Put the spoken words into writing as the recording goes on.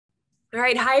All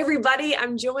right. Hi, everybody.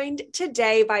 I'm joined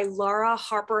today by Laura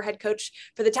Harper, head coach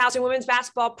for the Towson women's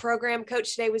basketball program.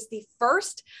 Coach, today was the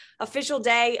first official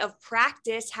day of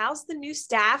practice. How's the new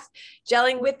staff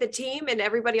gelling with the team and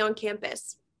everybody on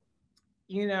campus?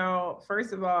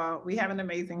 First of all, we have an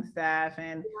amazing staff,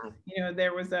 and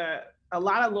there was a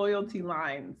lot of loyalty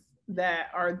lines that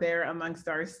are there amongst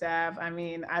our staff. I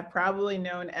mean, I've probably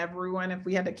known everyone, if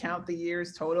we had to count the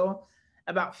years total,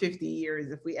 about 50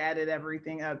 years if we added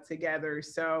everything up together.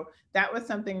 So that was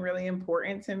something really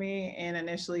important to me in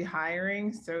initially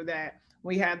hiring, so that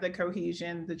we had the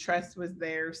cohesion, the trust was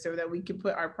there, so that we could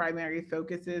put our primary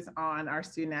focuses on our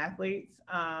student athletes.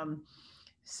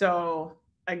 So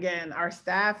again, our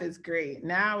staff is great.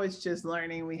 Now it's just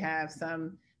learning. We have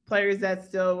some players that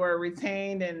still were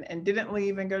retained and didn't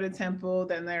leave and go to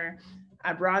Temple.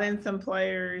 I brought in some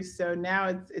players. So now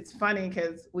it's funny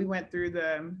because we went through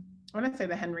I want to say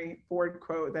the Henry Ford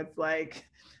quote that's like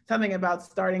something about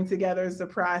starting together is the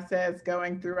process,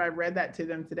 going through. I read that to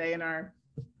them today in our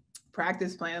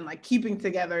practice plan, like keeping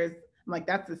together is, I'm like,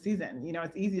 that's the season.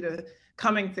 It's easy to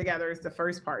coming together is the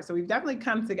first part. So we've definitely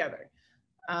come together.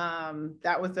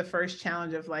 That was the first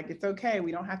challenge of like, it's okay.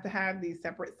 We don't have to have these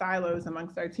separate silos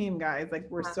amongst our team guys. Like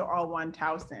we're still all one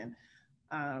Towson.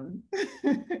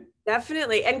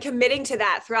 Definitely. And committing to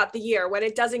that throughout the year when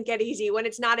it doesn't get easy, when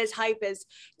it's not as hype as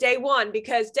day one,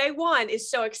 because day one is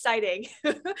so exciting.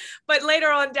 But later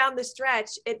on down the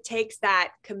stretch, it takes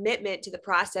that commitment to the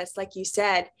process, like you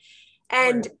said.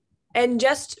 And right. And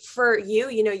just for you,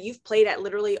 you've played at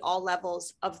literally all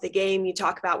levels of the game. You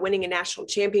talk about winning a national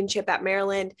championship at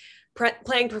Maryland,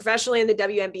 playing professionally in the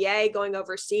WNBA, going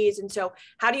overseas. And so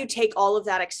how do you take all of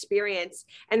that experience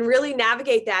and really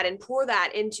navigate that and pour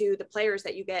that into the players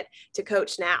that you get to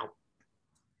coach now?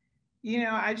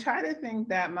 I try to think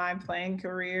that my playing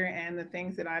career and the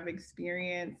things that I've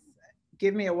experienced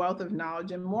give me a wealth of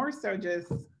knowledge, and more so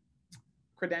just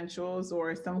credentials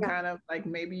or some kind of like,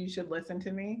 maybe you should listen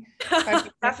to me.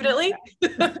 Definitely.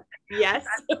 Yes.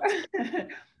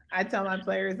 I tell my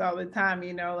players all the time,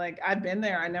 like I've been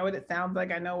there. I know what it sounds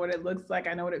like. I know what it looks like.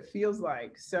 I know what it feels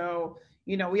like. So,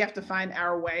 we have to find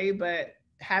our way, but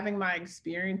having my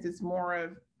experience is more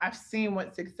of, I've seen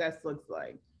what success looks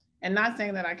like, and not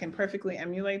saying that I can perfectly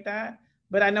emulate that,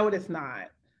 but I know what it's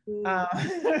not.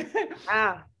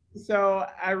 So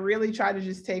I really try to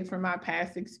just take from my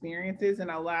past experiences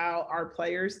and allow our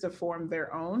players to form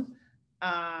their own.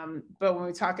 But when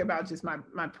we talk about just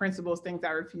my principles, things I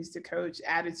refuse to coach,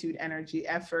 attitude, energy,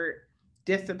 effort,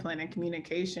 discipline, and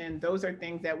communication, those are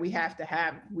things that we have to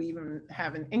have. We even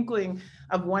have an inkling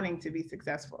of wanting to be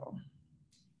successful.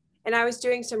 And I was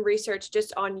doing some research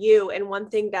just on you. And one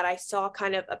thing that I saw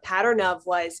kind of a pattern of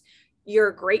was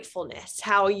your gratefulness,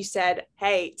 how you said,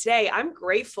 hey, today I'm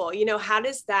grateful. How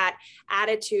does that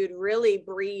attitude really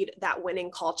breed that winning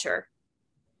culture?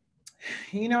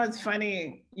 It's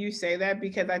funny you say that,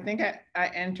 because I think I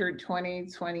entered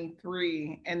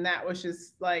 2023 and that was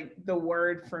just like the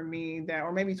word for me, that,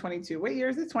 or maybe 22. What year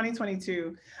is it?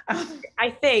 2022. I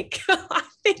think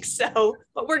so,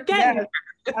 but we're getting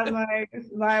there. I'm like,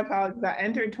 my apologies. I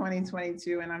entered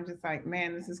 2022 and I'm just like,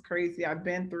 man, this is crazy. I've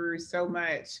been through so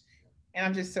much and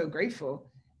I'm just so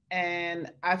grateful. And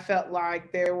I felt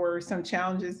like there were some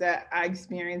challenges that I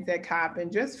experienced at COP, and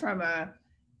just from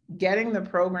getting the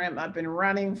program up and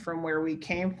running from where we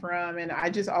came from. And I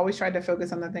just always tried to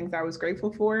focus on the things I was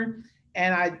grateful for.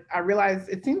 And I realized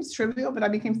it seems trivial, but I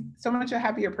became so much a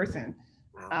happier person.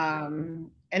 And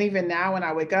even now when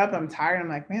I wake up, I'm tired. I'm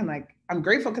like, man, like I'm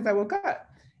grateful because I woke up.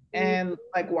 And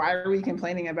like, why are we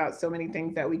complaining about so many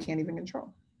things that we can't even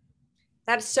control?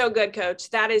 That's so good,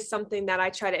 Coach. That is something that I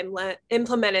try to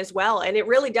implement as well. And it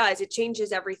really does. It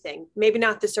changes everything. Maybe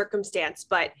not the circumstance,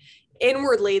 but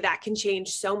inwardly that can change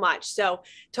so much. So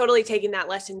totally taking that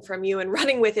lesson from you and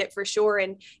running with it for sure.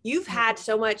 And you've had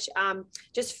so much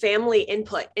just family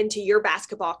input into your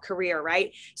basketball career,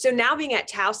 right? So now being at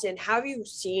Towson, how have you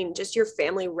seen just your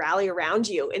family rally around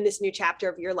you in this new chapter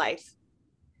of your life?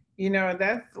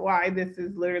 That's why this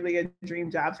is literally a dream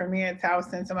job for me at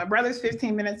Towson. So my brother's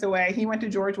 15 minutes away. He went to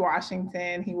George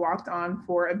Washington. He walked on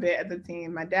for a bit at the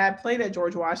team. My dad played at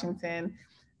George Washington.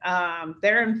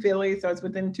 They're in Philly, so it's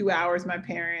within 2 hours. My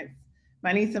parents,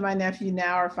 my niece and my nephew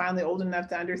now are finally old enough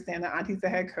to understand that auntie's the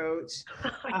head coach.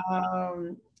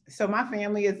 So my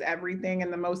family is everything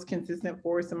and the most consistent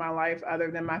force in my life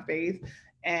other than my faith.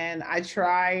 And I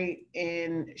try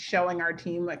in showing our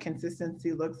team what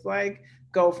consistency looks like,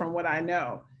 go from what I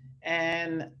know.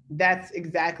 And that's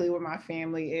exactly what my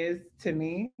family is to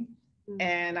me.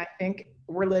 And I think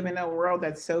we're living in a world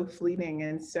that's so fleeting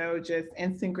and so just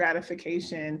instant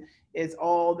gratification. is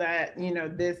all that,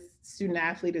 this student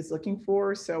athlete is looking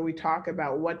for. So we talk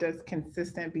about what does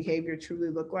consistent behavior truly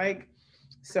look like.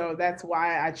 So that's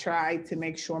why I try to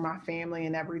make sure my family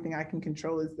and everything I can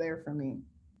control is there for me.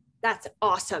 That's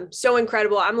awesome. So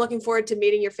incredible. I'm looking forward to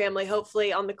meeting your family,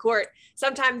 hopefully on the court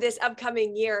sometime this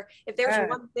upcoming year. If there's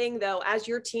one thing, though, as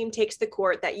your team takes the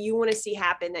court that you want to see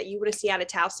happen, that you want to see out of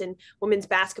Towson women's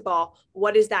basketball,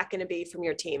 what is that going to be from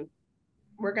your team?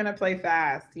 We're going to play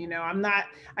fast.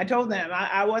 I told them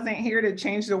I wasn't here to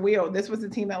change the wheel. This was a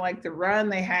team that liked to run.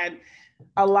 They had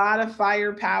a lot of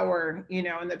firepower,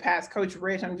 in the past. Coach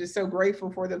Rich, I'm just so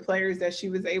grateful for the players that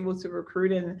she was able to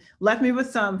recruit and left me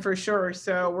with some for sure.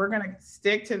 So we're going to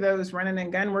stick to those running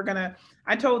and gun.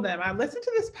 I told them, I listened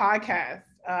to this podcast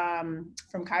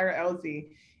from Kyra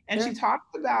Elsie, and she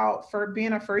talked about for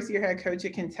being a first-year head coach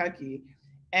at Kentucky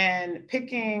and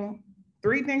picking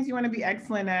 3 things you want to be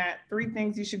excellent at, 3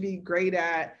 things you should be great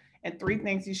at, and 3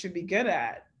 things you should be good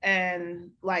at.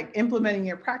 And like implementing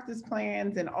your practice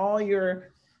plans and all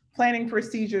your planning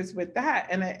procedures with that.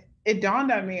 And it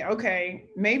dawned on me, okay,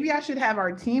 maybe I should have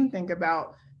our team think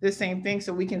about the same thing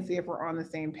so we can see if we're on the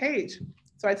same page.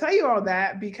 So I tell you all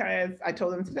that because I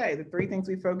told them today, the 3 things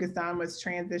we focused on was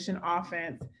transition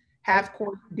offense, half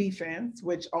court defense,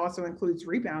 which also includes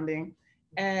rebounding.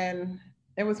 And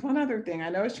there was one other thing. I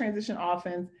know it's transition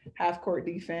offense, half court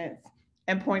defense,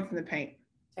 and points in the paint.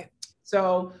 Okay.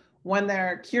 So when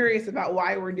they're curious about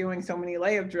why we're doing so many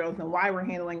layup drills and why we're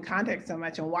handling contact so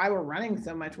much and why we're running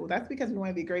so much, well, that's because we want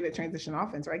to be great at transition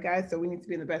offense, right, guys? So we need to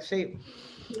be in the best shape.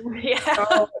 Yeah.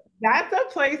 So that's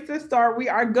a place to start. We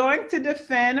are going to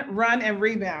defend, run, and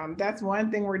rebound. That's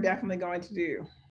one thing we're definitely going to do.